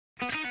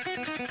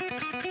Hey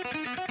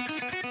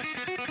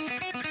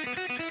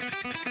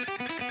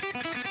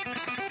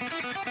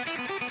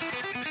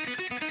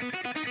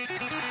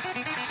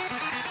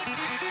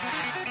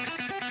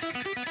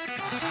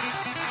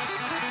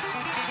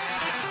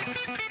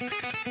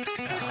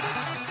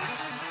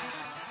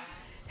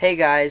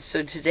guys,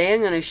 so today I'm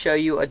going to show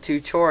you a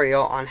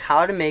tutorial on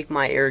how to make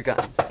my air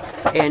gun.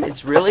 And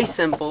it's really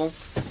simple,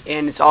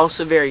 and it's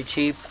also very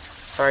cheap.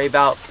 Sorry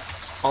about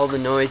all the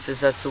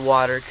noises, that's the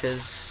water,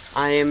 because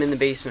I am in the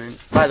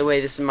basement. By the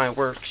way, this is my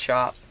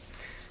workshop,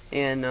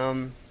 and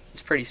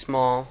it's pretty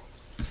small.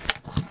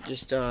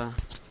 Just a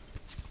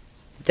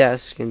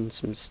desk and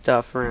some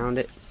stuff around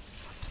it.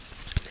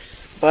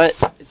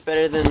 But it's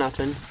better than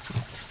nothing.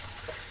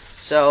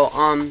 So,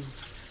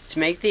 to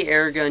make the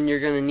air gun,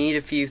 you're going to need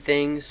a few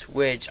things,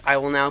 which I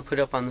will now put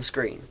up on the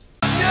screen.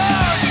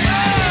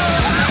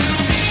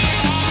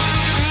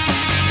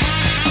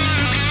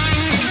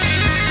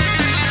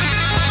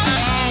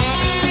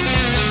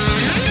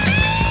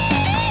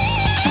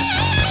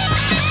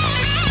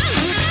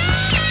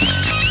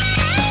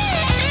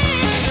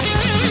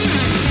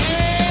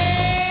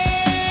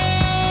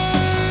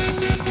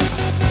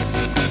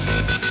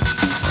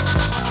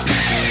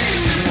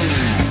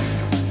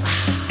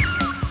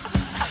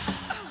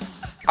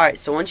 Alright,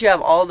 so once you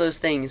have all those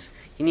things,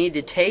 you need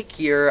to take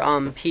your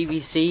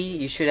PVC.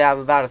 You should have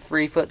about a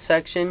 3-foot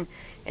section,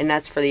 and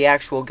that's for the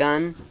actual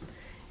gun.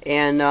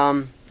 And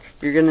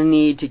you're going to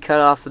need to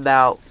cut off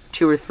about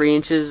 2 or 3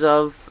 inches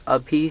of a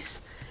piece,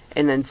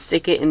 and then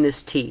stick it in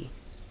this T.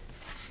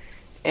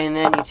 And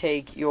then you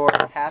take your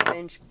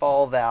 1/2-inch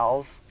ball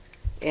valve,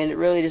 and it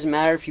really doesn't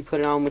matter if you put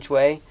it on which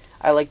way.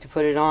 I like to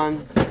put it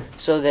on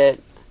so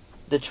that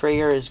the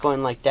trigger is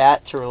going like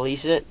that to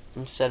release it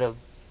instead of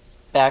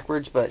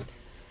backwards, but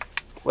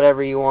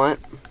whatever you want,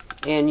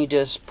 and you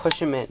just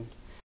push them in.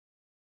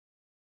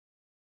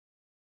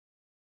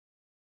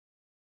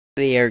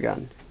 The air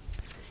gun.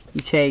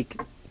 You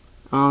take,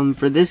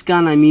 for this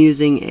gun I'm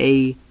using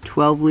a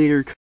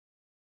 12-liter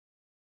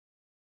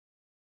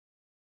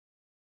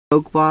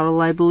Coke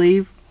bottle, I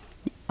believe.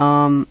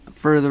 For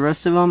the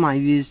rest of them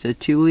I've used a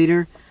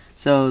 2-liter,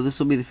 so this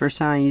will be the first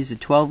time I used a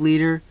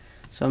 12-liter,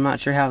 so I'm not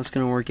sure how it's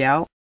going to work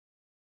out.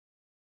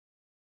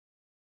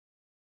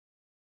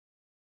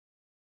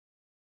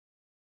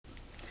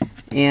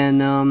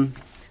 And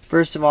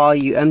first of all,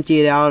 you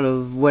empty it out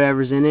of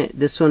whatever's in it.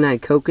 This one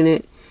had Coke in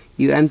it.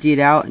 You empty it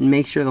out and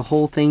make sure the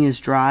whole thing is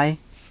dry,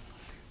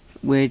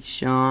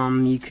 which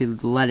you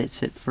could let it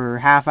sit for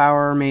a half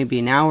hour, maybe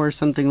an hour,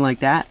 something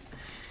like that.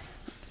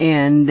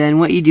 And then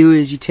what you do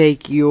is you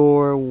take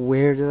your,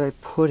 where did I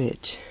put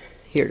it?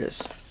 Here it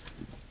is.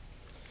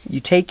 You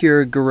take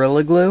your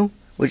Gorilla Glue,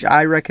 which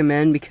I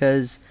recommend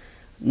because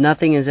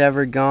nothing has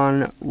ever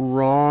gone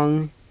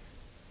wrong.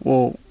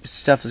 Well,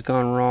 stuff has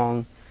gone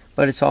wrong,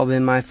 but it's all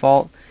been my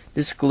fault.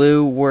 This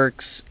glue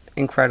works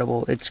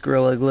incredible. It's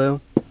Gorilla Glue.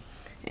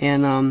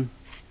 And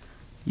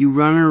you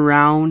run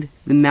around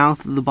the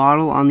mouth of the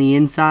bottle on the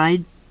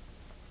inside.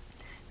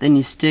 Then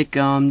you stick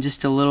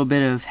just a little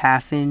bit of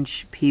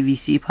 1/2-inch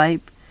PVC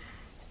pipe,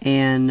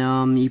 and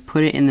you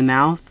put it in the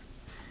mouth,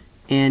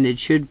 and it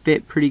should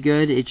fit pretty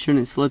good. It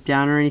shouldn't slip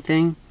down or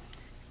anything.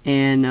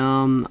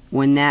 And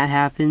when that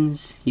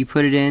happens, you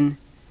put it in,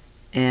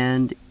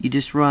 and you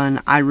just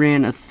run. I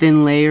ran a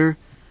thin layer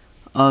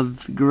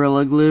of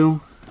Gorilla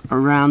Glue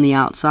around the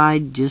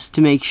outside just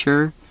to make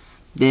sure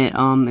that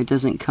it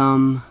doesn't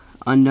come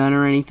undone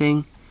or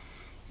anything.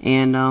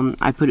 And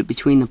I put it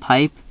between the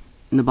pipe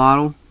and the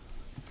bottle.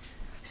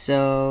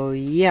 So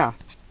yeah,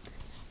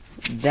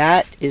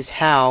 that is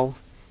how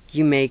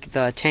you make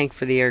the tank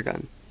for the air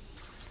gun.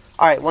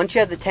 Alright, once you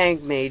have the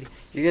tank made,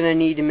 you're going to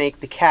need to make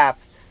the cap,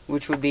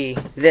 which would be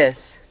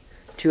this,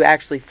 to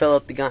actually fill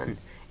up the gun.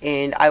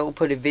 And I will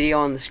put a video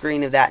on the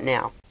screen of that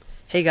now.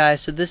 Hey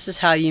guys, so this is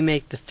how you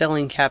make the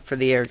filling cap for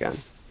the air gun.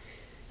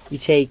 You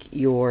take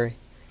your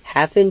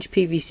 1/2-inch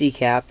PVC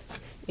cap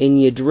and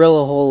you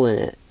drill a hole in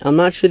it. I'm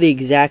not sure the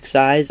exact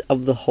size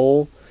of the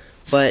hole,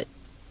 but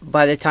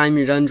by the time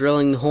you're done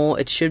drilling the hole,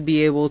 it should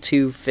be able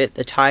to fit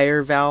the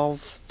tire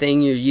valve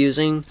thing you're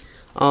using.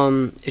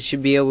 It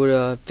should be able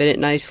to fit it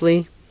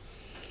nicely.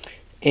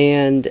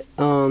 And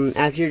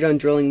after you're done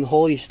drilling the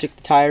hole, you stick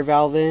the tire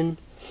valve in,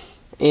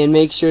 and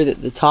make sure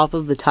that the top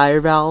of the tire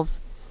valve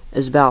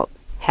is about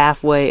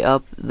halfway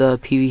up the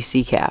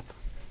PVC cap.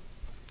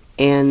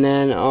 And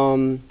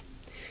then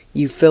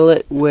you fill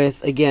it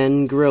with,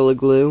 again, Gorilla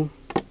Glue.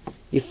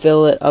 You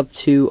fill it up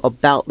to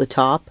about the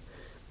top,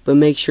 but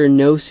make sure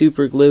no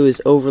super glue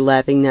is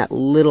overlapping that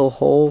little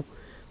hole,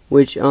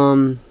 which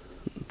is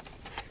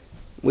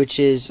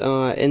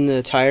in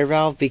the tire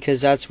valve,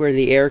 because that's where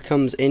the air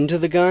comes into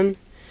the gun.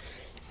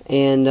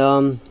 And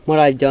what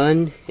I've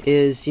done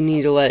is you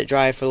need to let it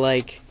dry for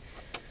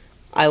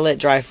I let it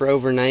dry for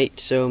overnight,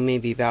 so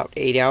maybe about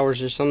 8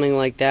 hours or something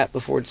like that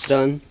before it's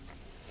done.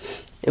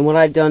 And what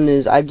I've done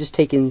is I've just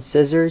taken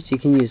scissors. You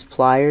can use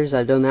pliers.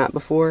 I've done that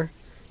before.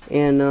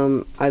 And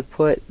I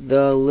put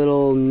the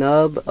little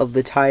nub of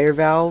the tire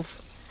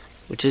valve,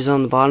 which is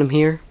on the bottom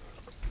here,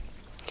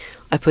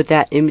 I put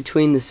that in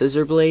between the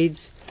scissor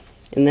blades,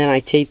 and then I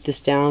taped this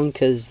down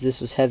because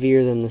this was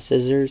heavier than the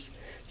scissors,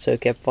 so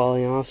it kept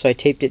falling off. So I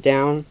taped it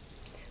down,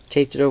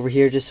 taped it over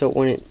here just so it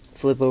wouldn't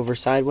flip over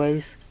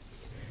sideways,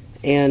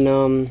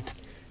 and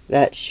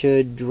that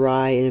should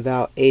dry in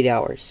about 8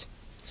 hours.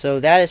 So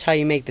that is how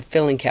you make the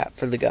filling cap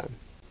for the gun.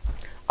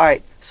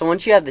 Alright, so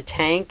once you have the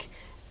tank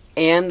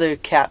and the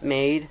cap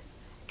made,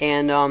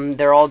 and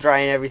they're all dry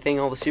and everything,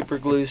 all the super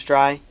glue's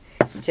dry,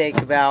 you take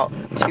about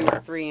 2 or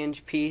 3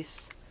 inch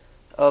piece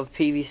of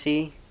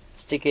PVC,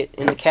 stick it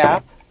in the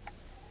cap,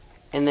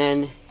 and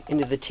then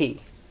into the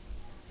T.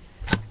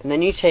 And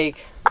then you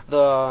take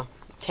the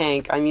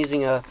tank. I'm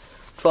using a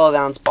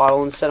 12-ounce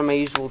bottle instead of my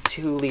usual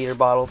 2-liter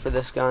bottle for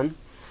this gun,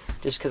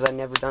 just because I've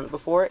never done it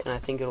before, and I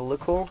think it'll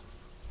look cool.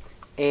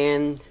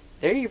 And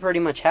there you pretty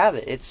much have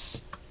it.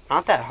 It's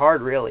not that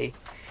hard, really.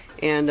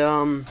 And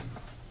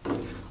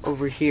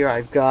over here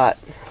I've got,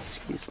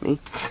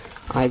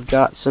 I've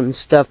got some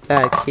stuff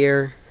back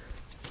here,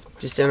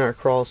 just in our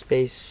crawl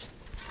space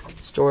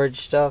storage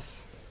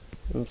stuff,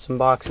 and some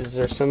boxes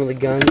are some of the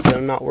guns that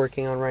I'm not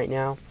working on right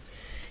now.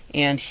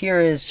 And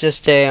here is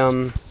just a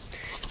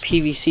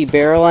PVC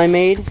barrel I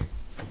made.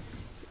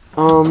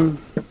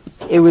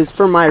 It was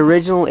for my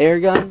original air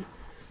gun.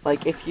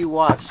 Like, if you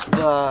watched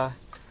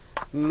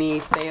me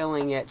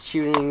failing at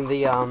shooting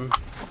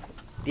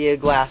the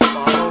glass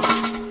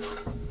bottle,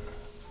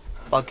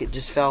 bucket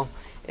just fell.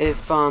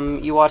 If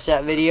you watch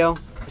that video,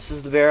 this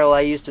is the barrel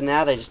I used in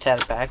that. I just had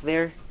it back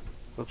there.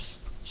 Whoops,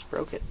 just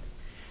broke it.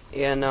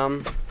 And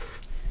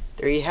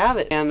there you have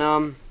it.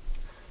 And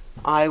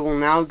I will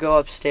now go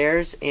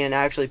upstairs and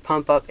actually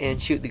pump up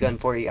and shoot the gun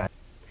for you guys.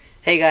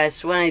 Hey guys,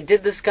 so when I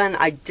did this gun,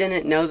 I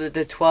didn't know that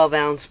the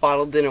 12-ounce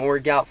bottle didn't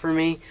work out for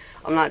me.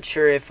 I'm not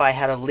sure if I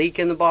had a leak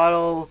in the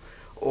bottle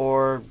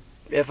or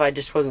if I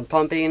just wasn't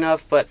pumping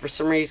enough, but for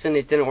some reason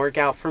it didn't work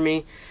out for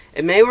me.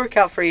 It may work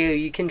out for you.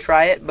 You can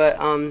try it, but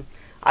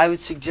I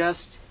would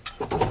suggest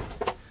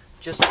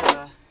just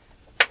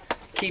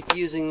keep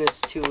using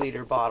this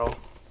 2-liter bottle,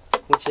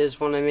 which is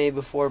one I made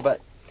before,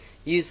 but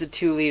use the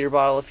 2-liter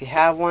bottle if you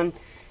have one.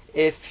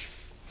 If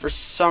for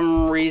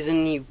some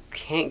reason you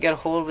can't get a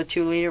hold of a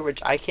 2-liter,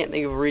 which I can't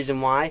think of a reason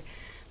why,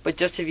 but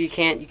just if you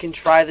can't, you can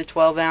try the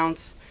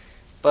 12-ounce,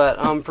 but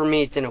for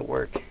me it didn't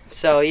work.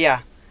 So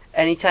yeah,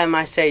 anytime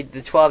I say the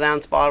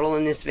 12-ounce bottle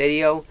in this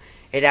video,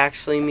 it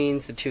actually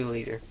means the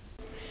 2-liter.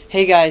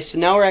 Hey guys, so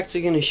now we're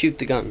actually going to shoot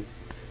the gun.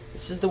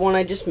 This is the one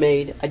I just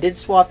made. I did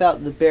swap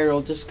out the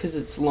barrel just because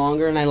it's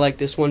longer and I like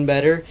this one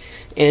better.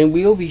 And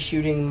we will be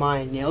shooting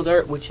my nail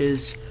dart, which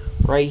is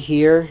right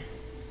here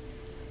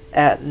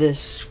at this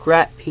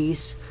scrap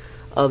piece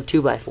of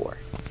 2x4.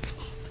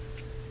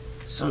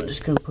 So I'm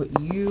just going to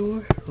put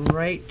you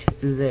right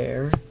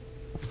there.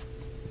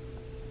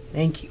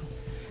 Thank you.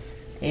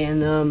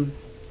 And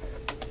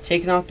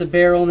taking off the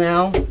barrel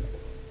now,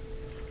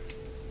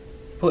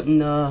 putting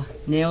the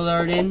nail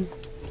dart in,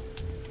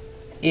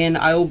 and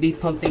I will be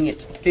pumping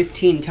it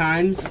 15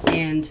 times,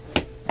 and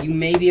you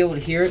may be able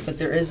to hear it, but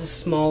there is a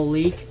small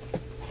leak.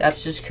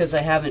 That's just because I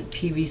haven't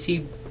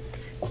PVC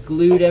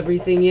glued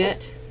everything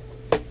yet,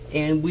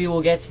 and we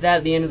will get to that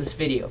at the end of this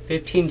video.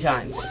 15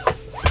 times.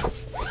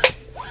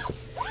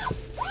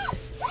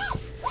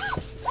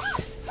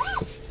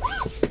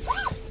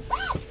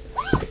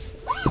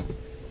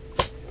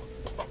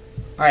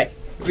 Alright,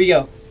 here we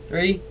go.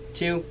 3,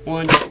 2,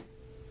 1.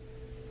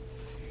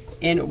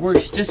 And it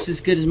works just as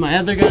good as my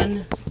other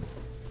gun.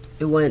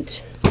 It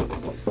went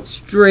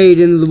straight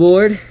into the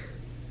board,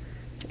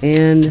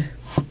 and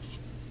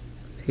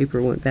paper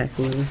went back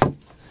a little.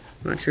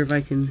 I'm not sure if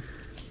I can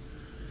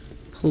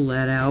pull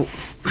that out.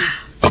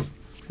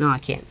 No, I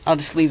can't. I'll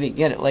just leave it and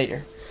get it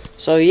later.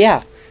 So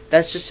yeah,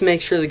 that's just to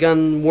make sure the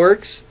gun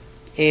works.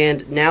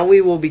 And now we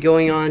will be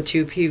going on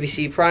to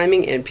PVC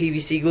priming and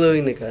PVC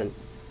gluing the gun.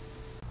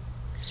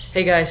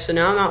 Hey guys, so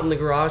now I'm out in the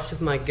garage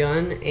with my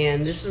gun,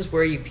 and this is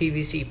where you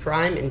PVC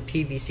prime and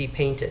PVC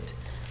paint it.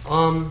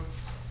 I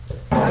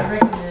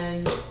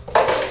recommend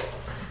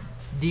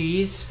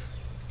these.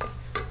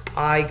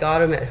 I got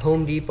them at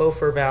Home Depot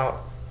for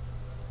about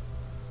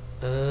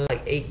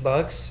like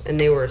 $8, and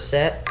they were a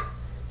set,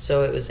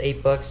 so it was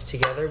 $8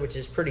 together, which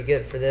is pretty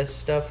good for this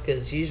stuff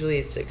because usually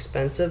it's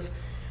expensive.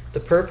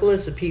 The purple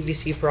is the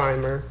PVC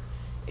primer,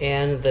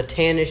 and the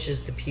tannish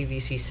is the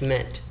PVC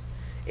cement.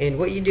 And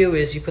what you do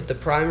is you put the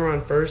primer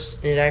on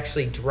first, and it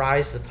actually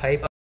dries the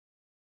pipe.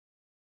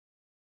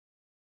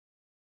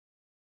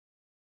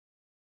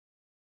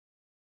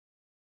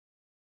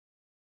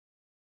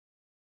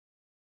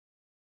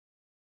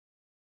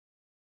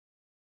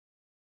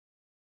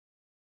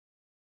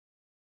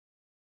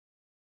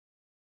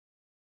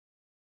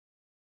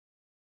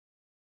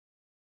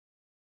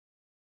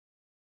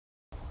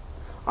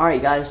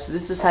 Alright guys, so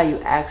this is how you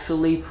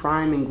actually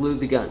prime and glue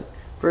the gun.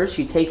 First,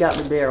 you take out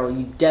the barrel.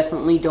 You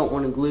definitely don't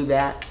want to glue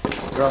that,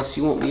 or else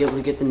you won't be able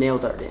to get the nail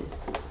dart in.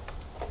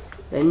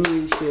 Then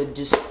you should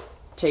just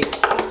take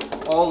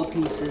all the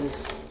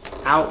pieces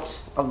out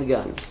of the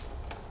gun.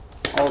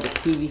 All the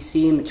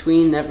PVC in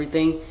between and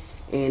everything.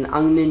 And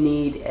I'm going to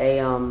need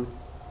a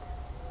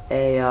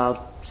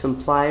some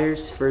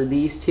pliers for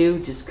these two,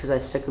 just because I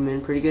stuck them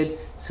in pretty good.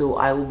 So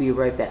I will be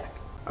right back.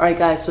 Alright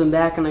guys, so I'm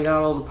back and I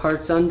got all the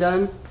parts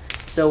undone.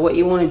 So what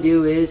you want to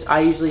do is,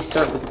 I usually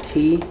start with a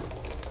T,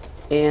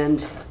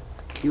 and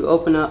you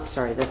open up,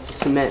 sorry, that's the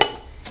cement.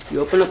 You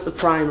open up the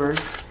primer,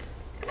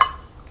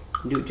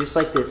 do it just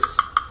like this.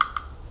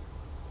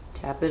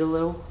 Tap it a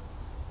little.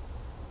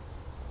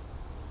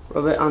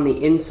 Rub it on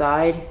the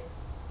inside.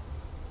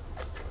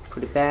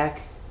 Put it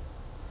back.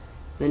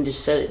 Then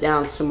just set it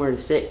down somewhere to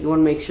sit. You want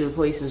to make sure the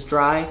place is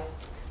dry,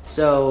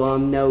 so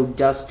no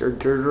dust or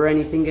dirt or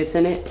anything gets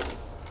in it.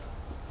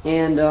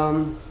 And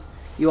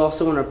you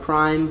also want to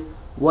prime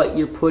what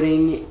you're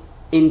putting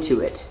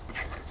into it.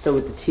 So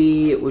with the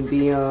T, it would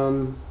be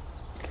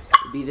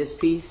this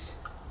piece.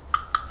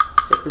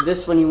 Except for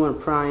this one, you want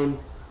to prime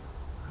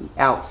the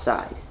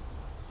outside.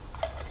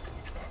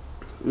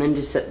 And then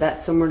just set that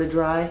somewhere to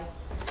dry.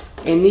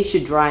 And these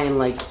should dry in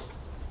like,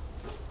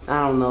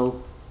 I don't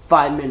know,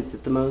 5 minutes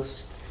at the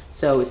most.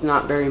 So it's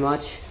not very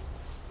much.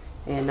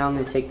 And now I'm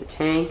going to take the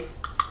tank,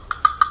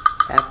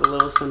 tap a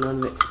little so none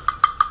of it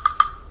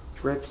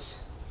drips.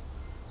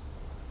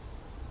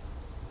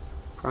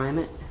 Prime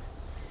it.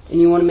 And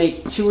you want to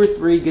make 2 or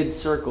 3 good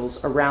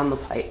circles around the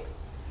pipe.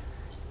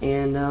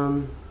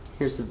 And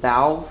here's the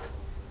valve.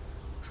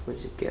 Which way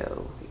does it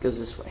go? It goes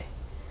this way.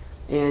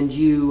 And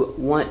you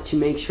want to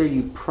make sure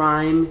you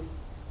prime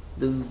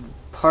the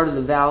part of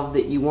the valve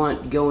that you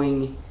want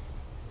going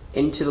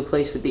into the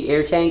place with the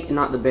air tank and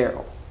not the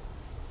barrel.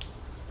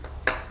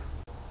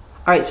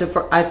 Alright,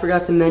 so I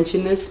forgot to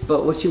mention this,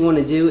 but what you want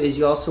to do is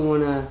you also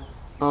want to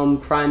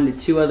prime the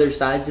 2 other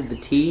sides of the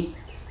T,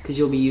 because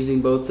you'll be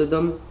using both of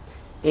them.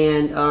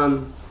 And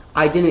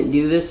I didn't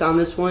do this on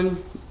this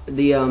one,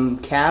 the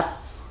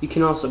cap. You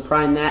can also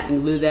prime that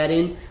and glue that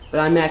in, but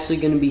I'm actually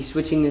going to be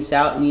switching this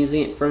out and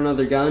using it for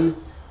another gun.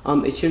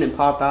 It shouldn't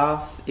pop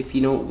off if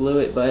you don't glue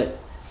it, but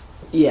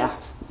yeah,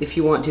 if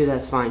you want to,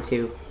 that's fine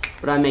too.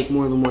 But I make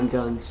more than one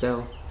gun,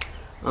 so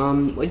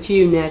what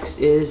you do next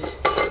is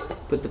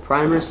put the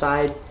primer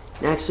aside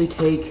and actually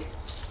take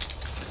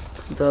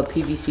the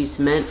PVC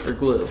cement or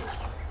glue.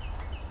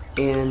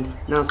 And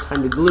now it's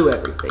time to glue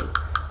everything.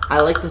 I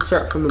like to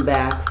start from the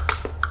back.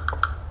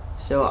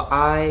 So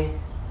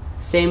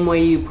same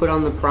way you put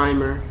on the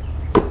primer,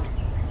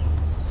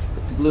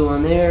 put the glue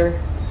on there,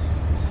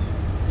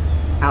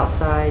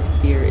 outside,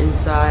 here,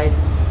 inside,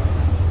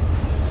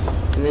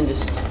 and then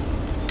just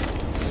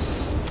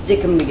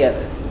stick them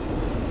together.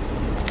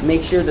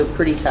 Make sure they're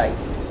pretty tight.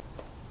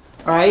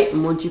 Alright,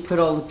 and once you put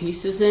all the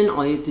pieces in,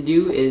 all you have to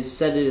do is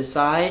set it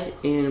aside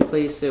in a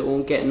place that it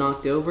won't get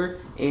knocked over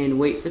and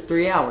wait for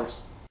 3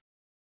 hours.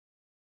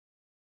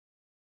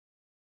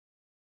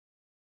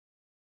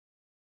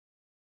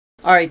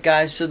 Alright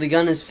guys, so the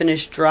gun is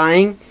finished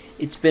drying.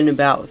 It's been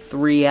about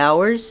 3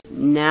 hours.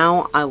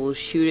 Now I will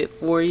shoot it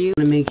for you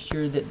to make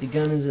sure that the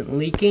gun isn't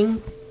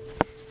leaking,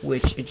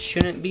 which it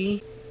shouldn't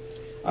be.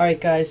 Alright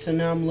guys, so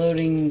now I'm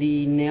loading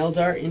the nail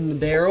dart in the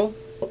barrel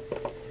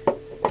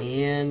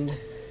and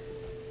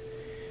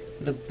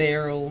the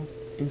barrel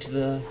into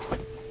the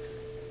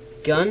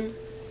gun.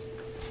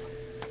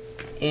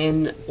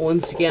 And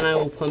once again I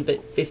will pump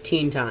it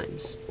 15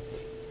 times.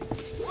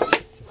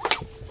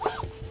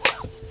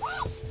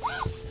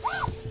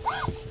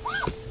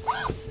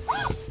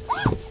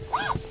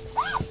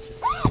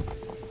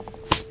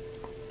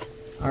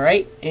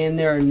 Alright, and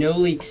there are no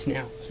leaks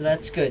now, so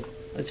that's good.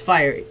 Let's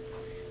fire it.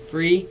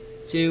 3,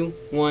 2,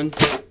 1.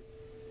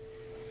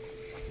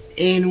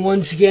 And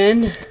once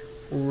again,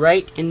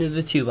 right into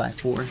the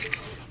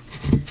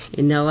 2x4.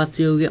 And now I'll have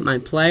to go get my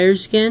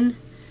pliers again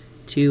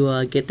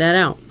to get that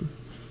out.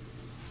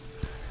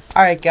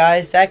 Alright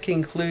guys, that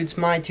concludes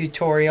my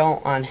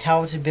tutorial on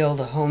how to build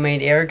a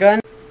homemade air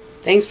gun.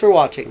 Thanks for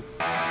watching.